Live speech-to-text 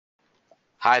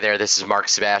Hi there, this is Mark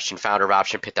Sebastian, founder of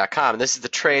OptionPit.com, and this is the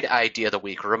Trade Idea of the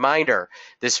Week. Reminder,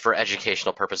 this is for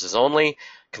educational purposes only.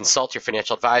 Consult your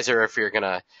financial advisor if you're going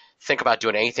to think about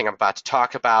doing anything I'm about to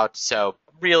talk about. So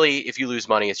really, if you lose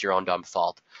money, it's your own dumb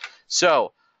fault.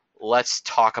 So let's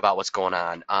talk about what's going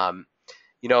on.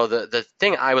 The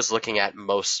thing I was looking at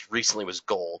most recently was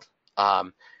gold.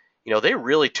 They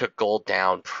really took gold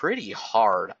down pretty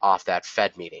hard off that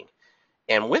Fed meeting.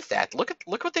 And with that, look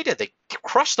what they did. They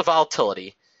crushed the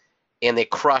volatility and they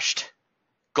crushed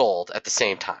gold at the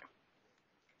same time.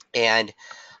 And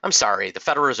I'm sorry, the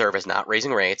Federal Reserve is not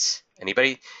raising rates.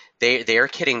 They are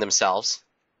kidding themselves.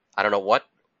 I don't know what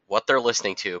they're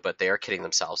listening to, but they are kidding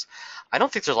themselves. I don't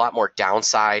think there's a lot more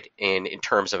downside in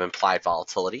terms of implied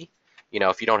volatility.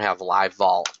 If you don't have live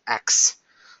vol X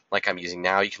like I'm using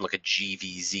now, you can look at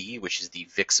GVZ, which is the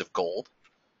VIX of gold,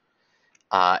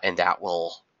 and that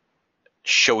will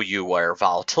show you where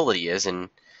volatility is. And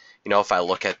if I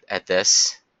look at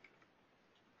this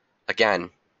again,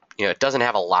 it doesn't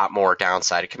have a lot more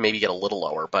downside. It can maybe get a little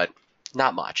lower, but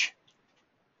not much.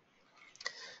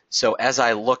 So as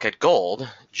I look at gold,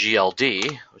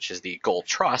 GLD, which is the gold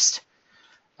trust,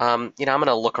 I'm going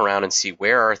to look around and see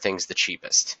where are things the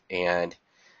cheapest. And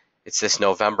it's this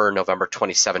November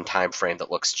 27 time frame that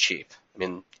looks cheap. I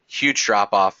mean, huge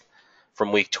drop off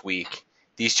from week to week.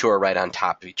 These two are right on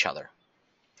top of each other.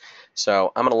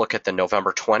 So I'm going to look at the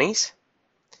November 20s,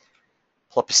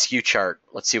 pull up a skew chart.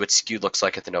 Let's see what skew looks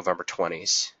like at the November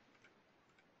 20s.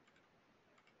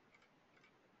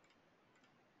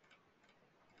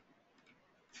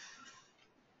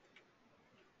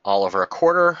 All over a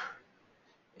quarter,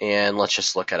 and let's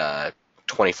just look at a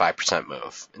 25%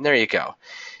 move. And there you go.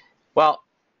 Well,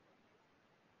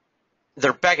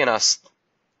 they're begging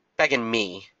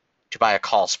me to buy a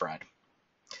call spread.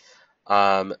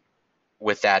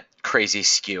 With that crazy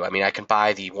skew. I mean, I can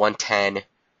buy the 110,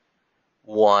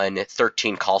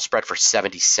 113 call spread for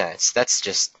 70 cents. That's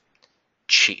just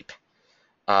cheap.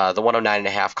 The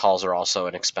 109.5 calls are also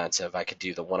inexpensive. I could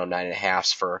do the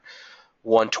 109.5s for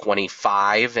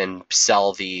 125 and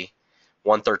sell the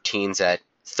 113s at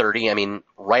 30. I mean,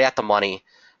 right at the money,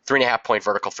 3.5 point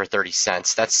vertical for 30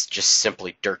 cents. That's just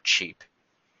simply dirt cheap.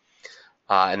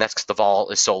 And that's because the vol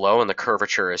is so low and the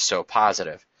curvature is so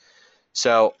positive.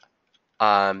 So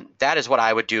that is what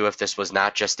I would do if this was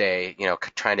not just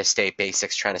trying to stay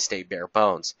basics, trying to stay bare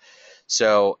bones.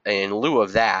 So in lieu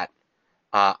of that,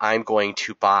 I'm going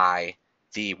to buy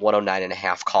the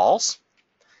 109.5 calls,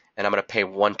 and I'm going to pay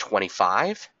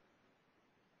 125.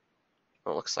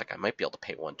 Well, it looks like I might be able to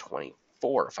pay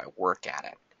 124 if I work at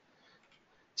it.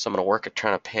 So I'm going to work at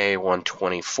trying to pay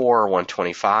 124,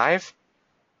 125.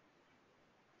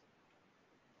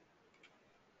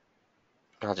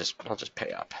 I'll just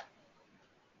pay up.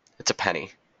 It's a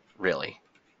penny, really.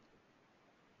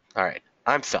 All right,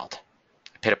 I'm filled.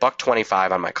 I paid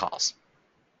 $1.25 on my calls.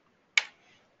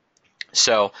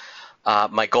 So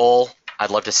my goal, I'd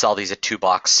love to sell these at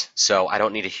 $2, so I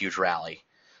don't need a huge rally.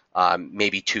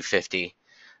 Maybe $2.50.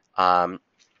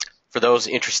 For those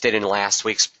interested in last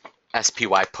week's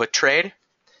SPY put trade,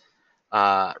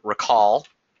 recall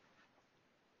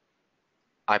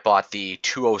I bought the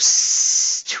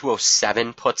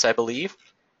 207 puts, I believe.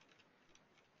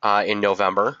 In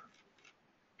November,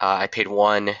 I paid they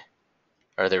were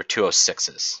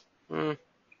 206s.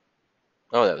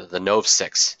 Oh, the Nov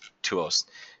 6,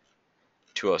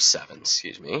 207,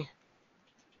 excuse me.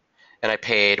 And I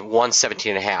paid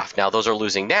 117.5. Now, those are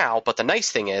losing now, but the nice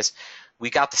thing is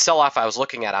we got the sell-off I was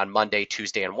looking at on Monday,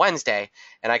 Tuesday, and Wednesday,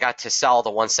 and I got to sell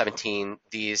the 117,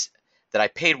 these that I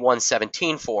paid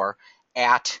 117 for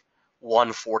at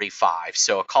 145.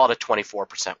 So call it a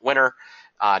 24% winner.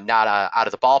 Not out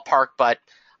of the ballpark, but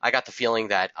I got the feeling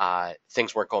that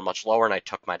things weren't going much lower, and I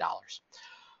took my dollars.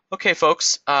 Okay,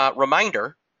 folks,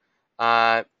 reminder,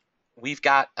 we've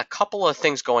got a couple of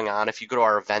things going on. If you go to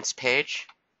our events page,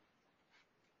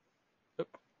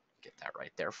 get that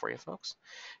right there for you, folks.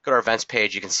 Go to our events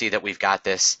page. You can see that we've got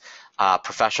this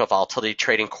professional volatility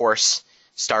trading course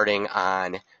starting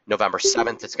on November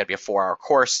 7th. It's going to be a 4-hour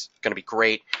course. It's going to be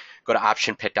great. Go to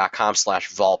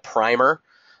optionpit.com/volprimer.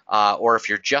 Or if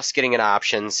you're just getting into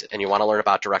options and you want to learn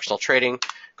about directional trading,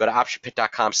 go to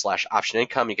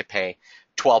optionpit.com/optionincome. You can pay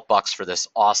 $12 for this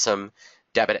awesome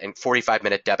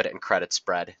 45-minute debit and credit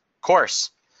spread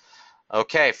course.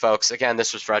 Okay, folks. Again,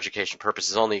 this was for education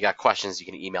purposes only. You got questions, you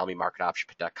can email me,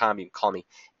 mark@optionpit.com. You can call me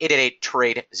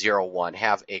 888-TRADE-01.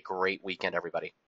 Have a great weekend, everybody.